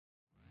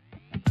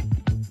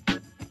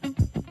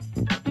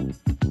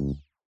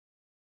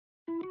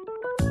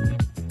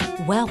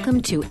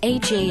Welcome to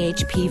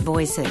AJHP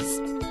Voices,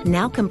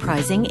 now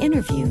comprising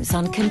interviews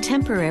on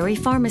contemporary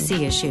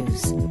pharmacy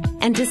issues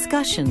and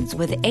discussions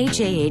with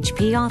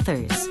AJHP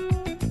authors.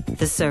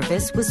 The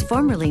service was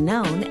formerly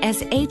known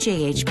as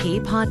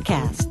AJHP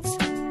Podcasts.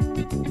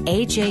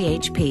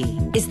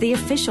 AJHP is the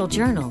official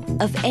journal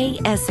of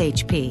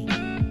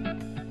ASHP.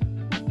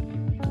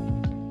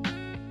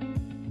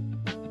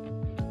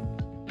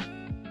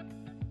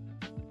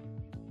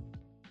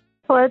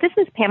 Hello, this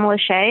is Pamela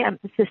Shea. I'm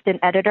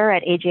assistant editor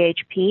at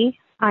AJHP.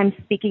 I'm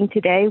speaking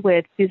today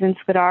with Susan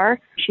Skidar.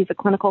 She's a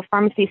clinical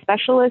pharmacy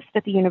specialist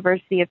at the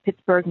University of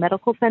Pittsburgh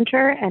Medical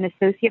Center and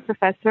associate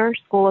professor,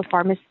 School of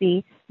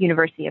Pharmacy,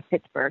 University of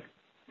Pittsburgh.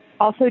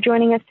 Also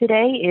joining us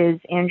today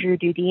is Andrew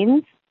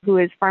Dudines, who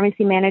is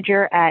pharmacy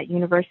manager at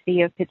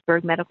University of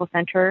Pittsburgh Medical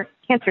Center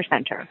Cancer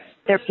Center.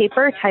 Their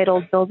paper,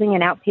 titled Building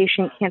an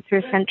Outpatient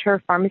Cancer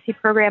Center Pharmacy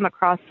Program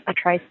Across a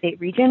Tri-State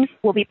Region,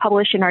 will be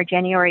published in our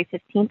January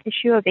 15th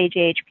issue of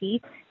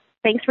AJHP.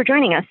 Thanks for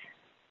joining us.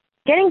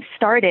 Getting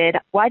started,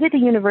 why did the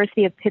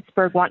University of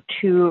Pittsburgh want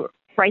to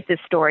write this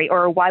story,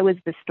 or why was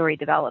this story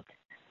developed?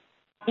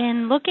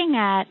 In looking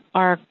at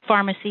our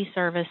pharmacy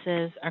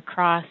services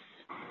across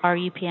our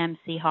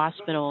UPMC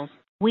hospitals,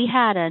 we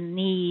had a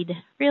need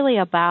really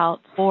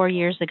about 4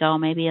 years ago,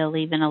 maybe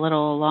even a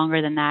little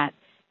longer than that,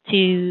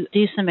 to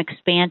do some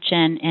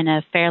expansion in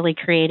a fairly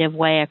creative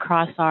way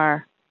across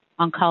our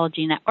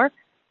oncology network.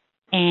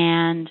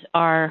 And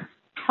our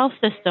health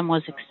system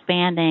was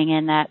expanding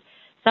in that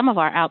some of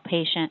our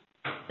outpatient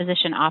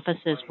physician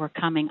offices were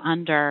coming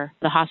under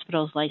the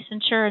hospital's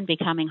licensure and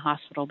becoming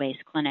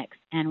hospital-based clinics.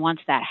 And once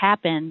that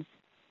happens,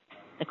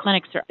 the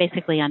clinics are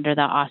basically under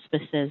the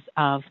auspices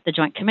of the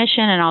Joint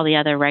Commission and all the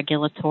other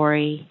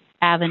regulatory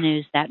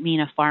avenues that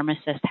mean a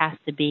pharmacist has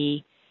to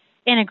be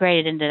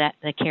integrated into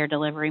the care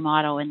delivery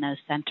model in those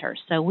centers.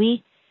 So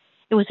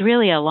it was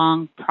really a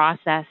long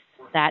process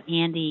that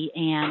Andy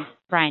and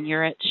Brian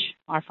Urich,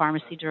 our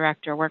pharmacy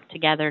director, worked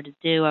together to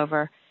do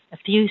over a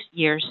few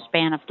years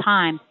span of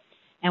time.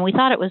 And we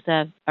thought it was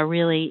a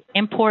really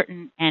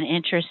important and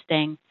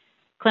interesting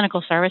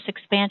clinical service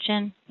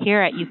expansion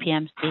here at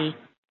UPMC,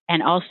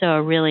 and also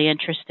a really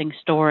interesting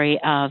story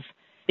of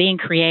being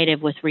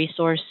creative with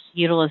resource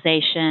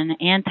utilization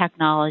and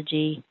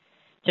technology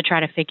to try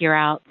to figure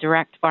out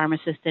direct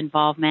pharmacist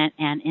involvement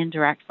and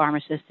indirect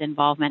pharmacist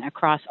involvement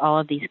across all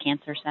of these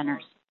cancer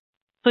centers.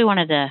 So we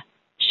wanted to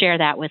share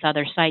that with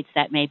other sites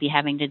that may be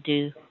having to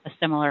do a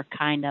similar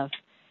kind of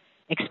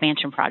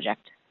expansion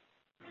project.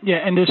 Yeah,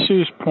 and to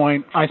Sue's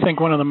point, I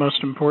think one of the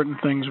most important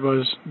things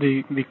was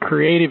the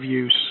creative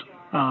use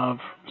of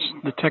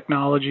the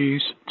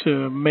technologies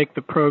to make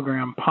the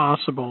program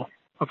possible,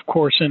 of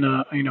course, in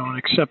an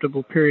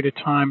acceptable period of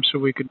time, so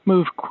we could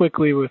move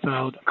quickly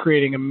without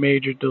creating a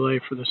major delay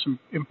for this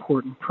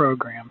important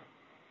program.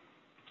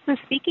 So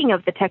speaking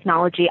of the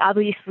technology,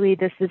 obviously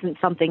this isn't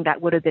something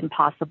that would have been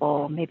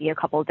possible maybe a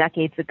couple of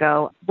decades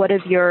ago. What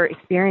have your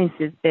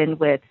experiences been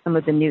with some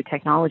of the new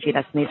technology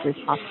that's made this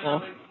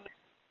possible?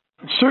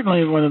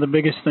 Certainly one of the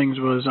biggest things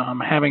was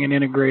having an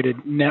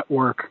integrated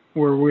network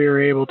where we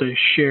were able to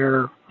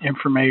share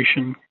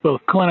information,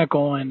 both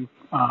clinical and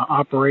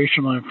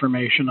operational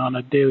information on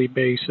a daily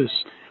basis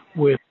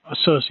with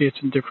associates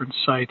in different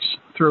sites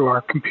through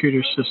our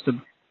computer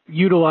system.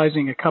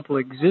 Utilizing a couple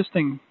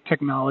existing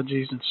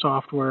technologies and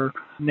software,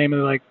 namely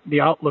like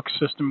the Outlook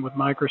system with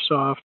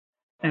Microsoft,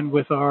 and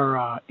with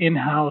our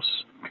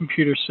in-house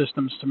computer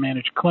systems to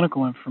manage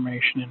clinical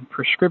information and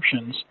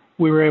prescriptions,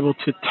 we were able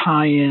to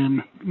tie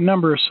in a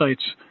number of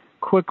sites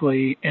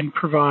quickly and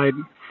provide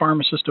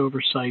pharmacist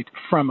oversight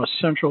from a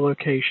central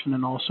location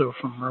and also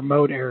from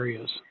remote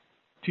areas.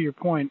 To your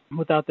point,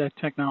 without that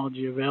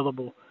technology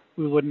available,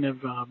 we wouldn't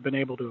have been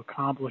able to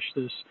accomplish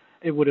this.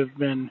 It would have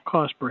been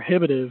cost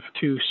prohibitive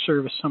to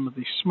service some of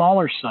these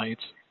smaller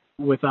sites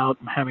without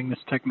having this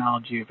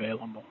technology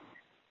available.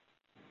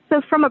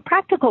 So from a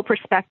practical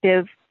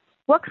perspective,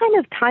 what kind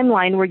of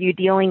timeline were you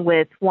dealing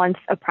with once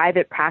a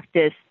private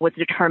practice was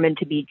determined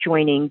to be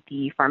joining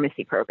the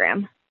pharmacy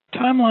program?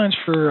 Timelines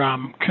for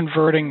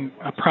converting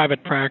a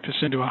private practice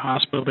into a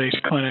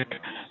hospital-based clinic,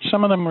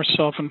 some of them were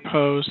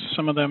self-imposed,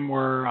 some of them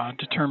were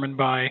determined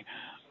by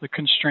the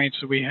constraints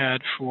that we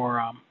had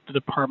for the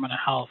Department of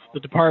Health.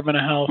 The Department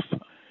of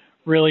Health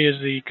really is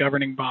the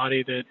governing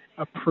body that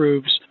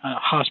approves a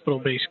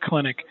hospital-based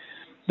clinic.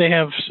 They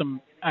have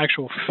some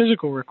actual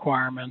physical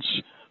requirements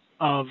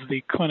of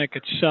the clinic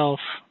itself,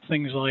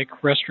 things like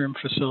restroom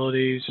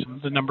facilities,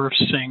 the number of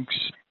sinks,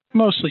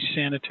 mostly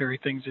sanitary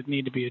things that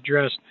need to be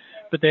addressed,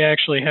 but they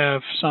actually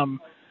have some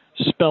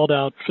spelled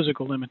out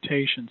physical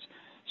limitations.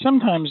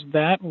 Sometimes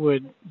that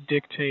would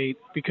dictate,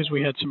 because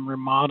we had some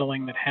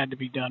remodeling that had to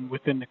be done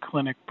within the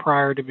clinic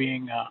prior to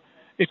being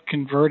it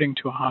converting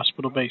to a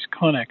hospital-based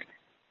clinic.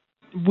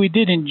 We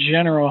did in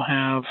general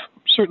have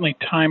certainly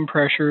time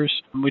pressures.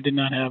 We did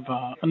not have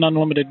an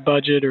unlimited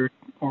budget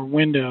or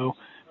window,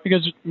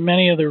 because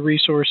many of the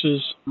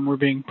resources were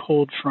being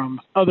pulled from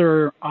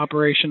other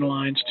operation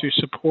lines to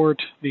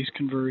support these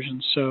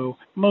conversions. So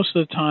most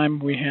of the time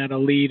we had a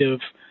lead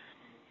of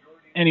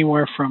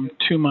anywhere from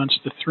 2 months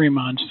to 3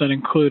 months. That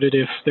included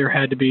if there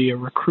had to be a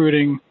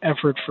recruiting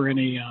effort for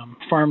any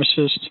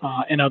pharmacists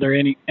and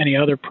any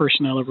other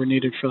personnel that were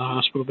needed for the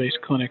hospital-based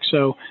clinic.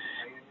 So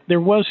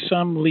there was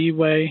some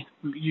leeway.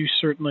 You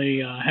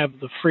certainly have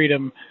the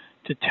freedom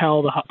to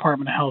tell the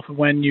Department of Health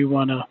when you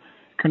want to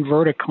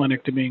convert a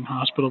clinic to being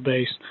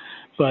hospital-based.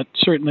 But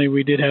certainly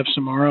we did have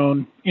some of our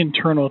own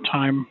internal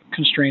time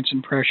constraints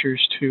and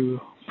pressures to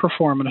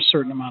perform in a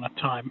certain amount of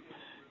time.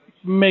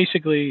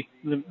 Basically,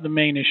 the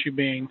main issue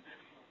being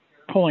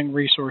pulling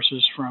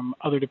resources from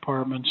other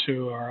departments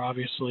who are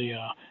obviously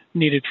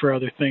needed for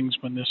other things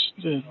when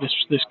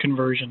this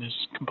conversion is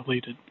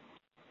completed.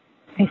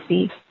 I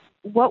see.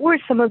 What were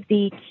some of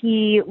the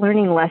key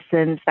learning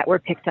lessons that were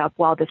picked up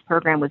while this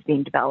program was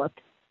being developed?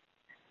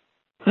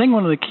 I think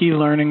one of the key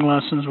learning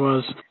lessons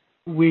was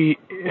we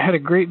had a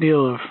great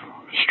deal of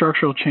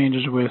structural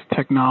changes with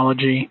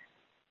technology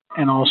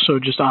and also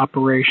just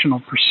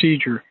operational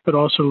procedure, but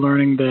also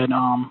learning that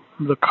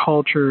the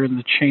culture and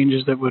the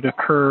changes that would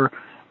occur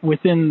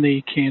within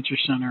the cancer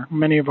center.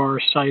 Many of our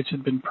sites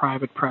had been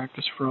private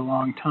practice for a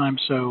long time,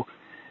 so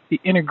the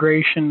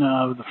integration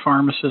of the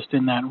pharmacist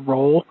in that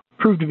role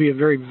proved to be a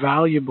very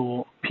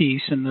valuable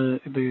piece, and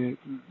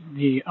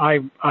I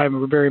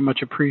very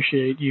much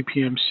appreciate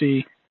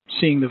UPMC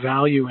seeing the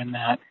value in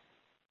that.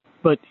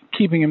 But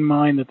keeping in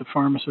mind that the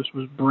pharmacist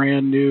was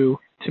brand new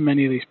to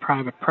many of these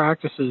private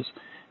practices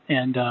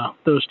and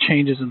those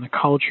changes in the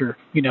culture,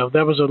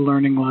 that was a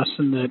learning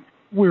lesson that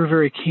we were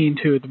very keen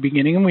to at the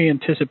beginning, and we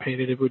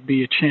anticipated it would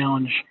be a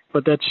challenge.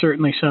 But that's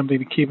certainly something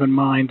to keep in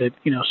mind that,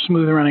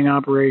 smooth running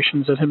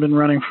operations that had been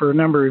running for a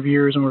number of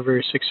years and were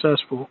very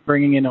successful,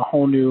 bringing in a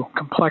whole new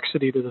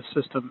complexity to the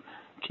system,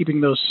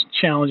 keeping those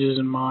challenges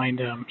in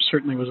mind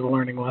certainly was a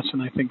learning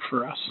lesson, I think,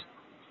 for us.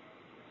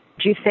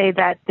 Would you say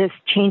that this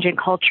change in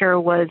culture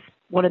was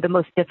one of the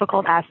most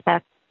difficult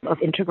aspects of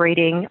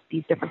integrating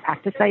these different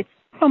practice sites?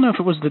 I don't know if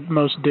it was the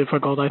most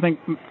difficult. I think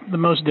the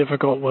most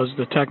difficult was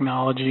the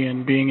technology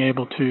and being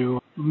able to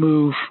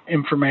move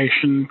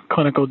information,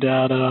 clinical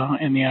data,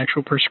 and the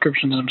actual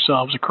prescriptions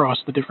themselves across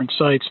the different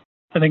sites.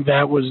 I think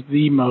that was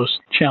the most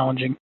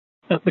challenging.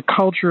 The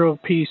cultural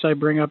piece I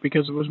bring up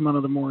because it was one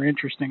of the more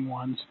interesting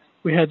ones.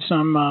 We had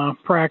some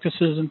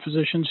practices and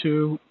physicians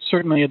who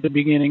certainly at the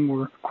beginning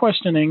were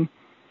questioning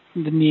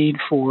the need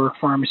for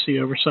pharmacy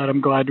oversight. I'm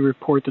glad to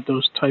report that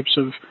those types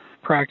of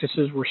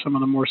practices were some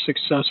of the more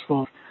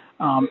successful.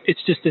 It's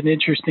just an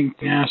interesting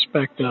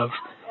aspect of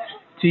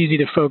it's easy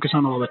to focus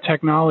on all the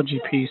technology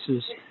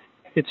pieces.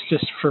 It's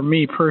just, for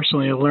me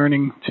personally, a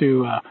learning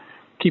to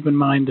keep in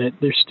mind that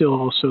there's still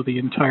also the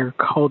entire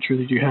culture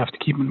that you have to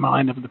keep in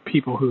mind of the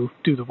people who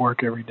do the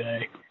work every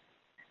day.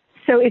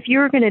 So if you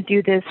were going to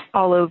do this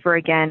all over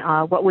again,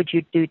 what would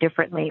you do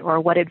differently, or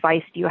what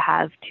advice do you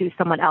have to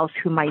someone else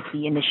who might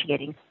be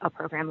initiating a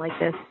program like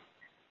this?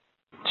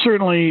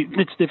 Certainly,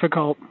 it's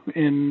difficult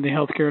in the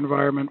healthcare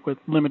environment with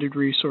limited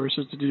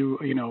resources to do,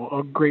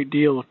 a great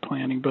deal of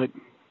planning, but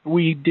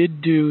we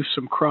did do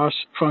some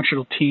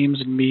cross-functional teams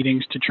and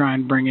meetings to try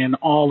and bring in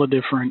all the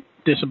different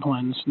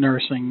disciplines,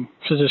 nursing,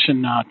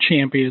 physician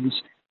champions,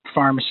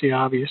 pharmacy,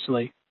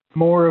 obviously.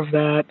 More of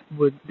that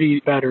would be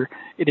better.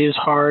 It is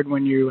hard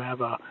when you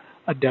have a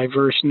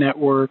diverse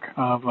network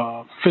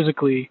of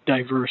physically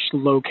diverse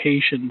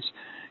locations,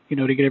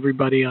 to get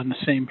everybody on the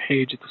same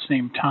page at the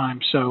same time.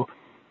 So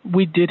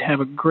we did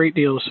have a great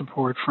deal of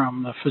support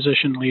from the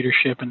physician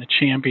leadership and the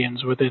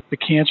champions within the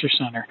cancer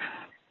center.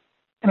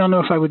 I don't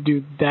know if I would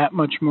do that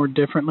much more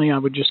differently. I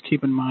would just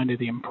keep in mind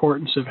the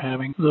importance of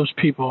having those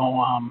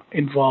people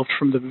involved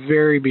from the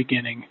very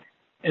beginning,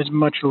 as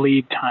much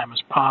lead time as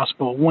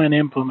possible when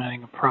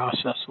implementing a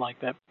process like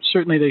that.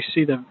 Certainly they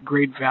see the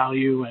great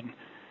value,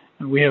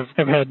 and we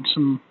have had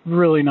some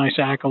really nice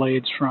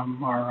accolades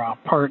from our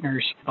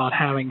partners about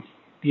having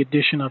the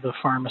addition of the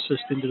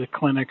pharmacist into the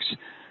clinics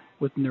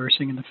with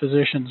nursing and the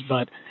physicians,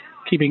 but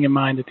keeping in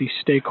mind that these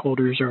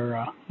stakeholders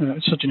are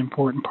such an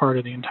important part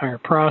of the entire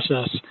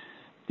process,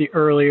 the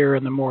earlier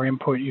and the more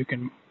input you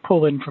can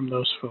pull in from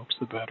those folks,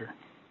 the better.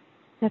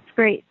 That's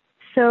great.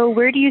 So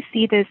where do you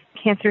see this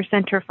Cancer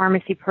Center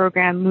Pharmacy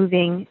program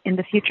moving in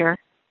the future?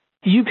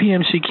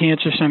 UPMC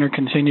Cancer Center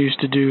continues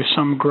to do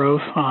some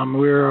growth.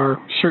 We are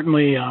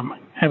certainly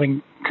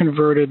having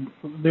converted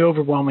the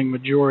overwhelming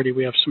majority.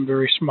 We have some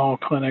very small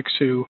clinics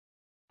who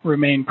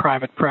remain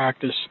private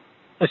practice.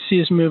 I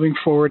see us moving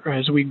forward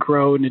as we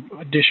grow in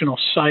additional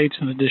sites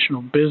and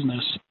additional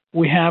business.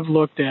 We have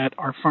looked at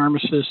our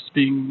pharmacists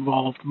being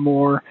involved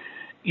more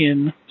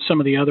in some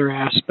of the other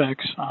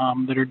aspects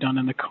that are done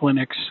in the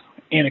clinics,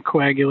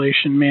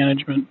 anticoagulation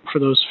management for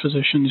those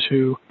physicians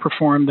who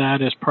perform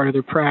that as part of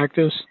their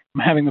practice,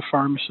 having the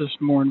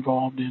pharmacist more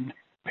involved in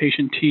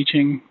patient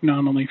teaching,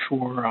 not only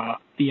for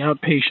the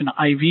outpatient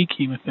IV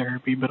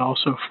chemotherapy, but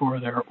also for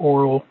their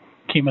oral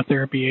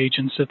chemotherapy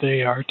agents that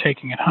they are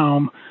taking at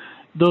home.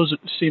 Those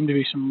seem to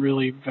be some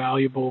really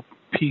valuable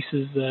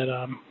pieces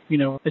that,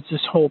 as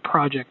this whole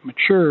project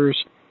matures,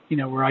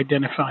 we're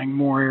identifying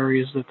more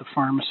areas that the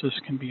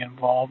pharmacist can be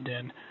involved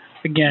in.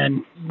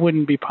 again,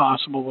 wouldn't be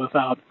possible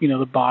without,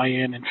 the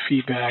buy-in and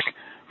feedback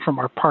from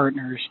our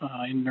partners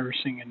in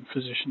nursing and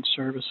physician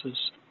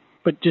services.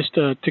 But just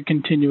to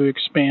continue to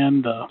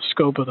expand the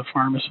scope of the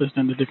pharmacist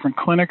into different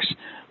clinics,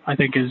 I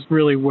think is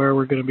really where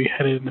we're going to be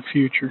headed in the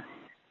future.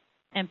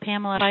 And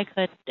Pamela, if I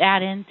could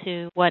add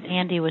into what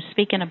Andy was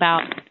speaking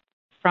about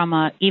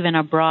from even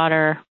a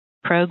broader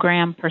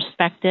program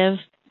perspective,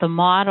 the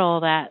model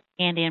that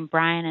Andy and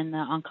Brian and the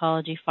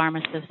oncology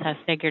pharmacists have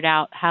figured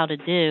out how to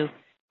do,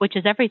 which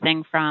is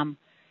everything from,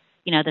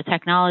 the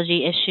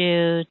technology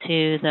issue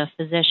to the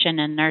physician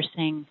and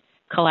nursing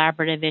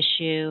collaborative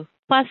issue,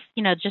 plus,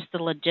 just the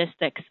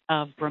logistics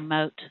of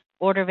remote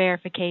order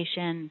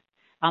verification,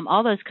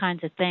 all those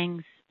kinds of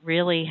things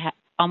really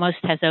almost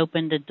has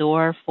opened a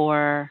door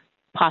for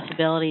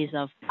possibilities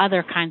of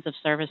other kinds of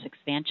service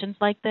expansions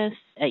like this.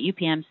 At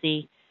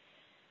UPMC,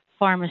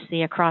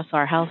 pharmacy across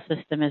our health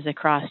system is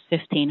across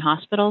 15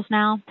 hospitals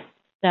now.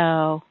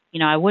 So,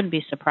 I wouldn't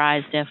be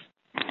surprised if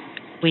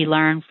we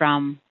learn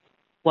from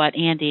what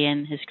Andy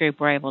and his group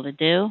were able to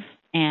do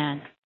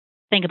and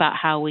think about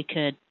how we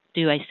could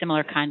do a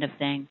similar kind of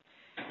thing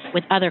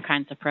with other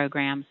kinds of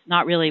programs,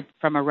 not really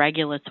from a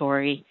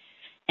regulatory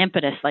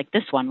impetus like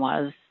this one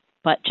was,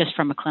 but just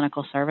from a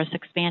clinical service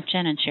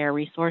expansion and share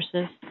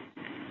resources.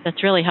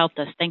 That's really helped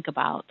us think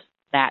about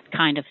that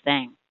kind of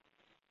thing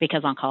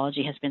because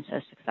oncology has been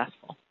so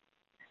successful.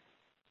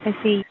 I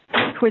see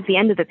towards the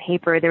end of the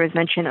paper, there was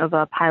mention of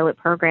a pilot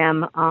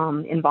program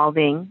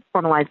involving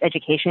formalized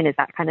education. Is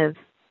that kind of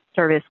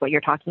service what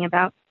you're talking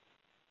about?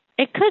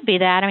 It could be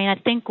that. I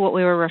think what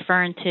we were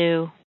referring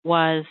to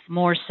was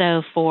more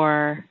so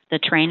for the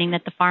training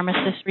that the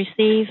pharmacists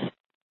receive,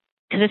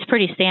 because it's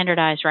pretty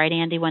standardized, right,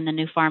 Andy? When the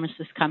new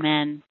pharmacists come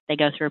in, they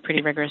go through a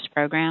pretty rigorous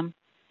program.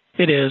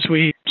 It is.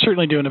 We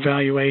certainly do an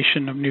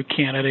evaluation of new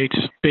candidates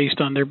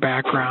based on their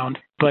background.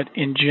 But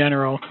in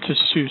general, to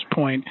Sue's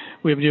point,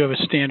 we do have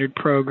a standard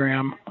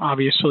program,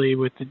 obviously,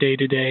 with the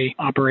day-to-day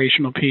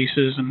operational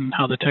pieces and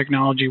how the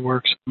technology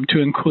works, to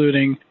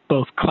including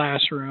both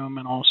classroom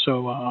and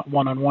also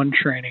one-on-one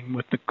training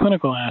with the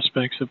clinical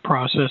aspects of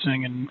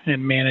processing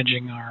and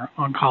managing our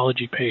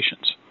oncology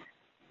patients.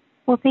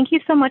 Well, thank you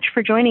so much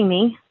for joining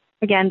me.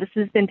 Again, this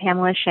has been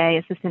Pamela Shea,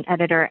 Assistant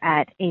Editor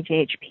at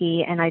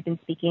AJHP, and I've been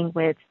speaking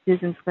with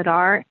Susan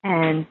Skladar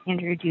and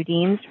Andrew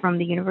Dudines from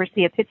the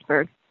University of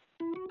Pittsburgh.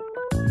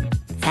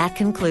 That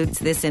concludes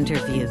this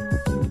interview.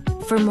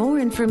 For more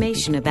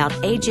information about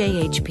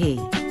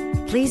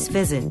AJHP, please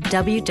visit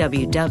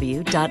www.ajhp.org.